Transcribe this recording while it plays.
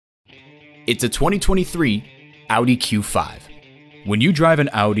It's a 2023 Audi Q5. When you drive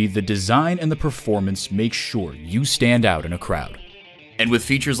an Audi, the design and the performance make sure you stand out in a crowd. And with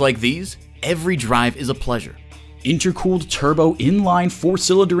features like these, every drive is a pleasure. Intercooled turbo inline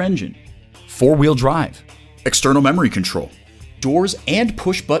 4-cylinder engine, 4-wheel drive, external memory control, doors and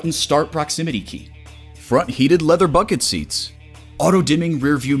push-button start proximity key, front heated leather bucket seats, auto-dimming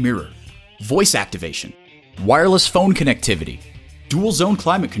rear-view mirror, voice activation, wireless phone connectivity, dual-zone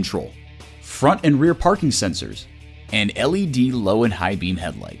climate control, front and rear parking sensors, and LED low and high beam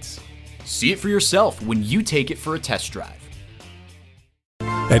headlights. See it for yourself when you take it for a test drive.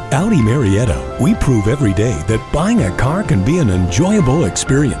 At Audi Marietta, we prove every day that buying a car can be an enjoyable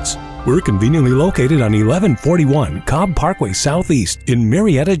experience. We're conveniently located on 1141 Cobb Parkway Southeast in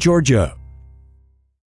Marietta, Georgia.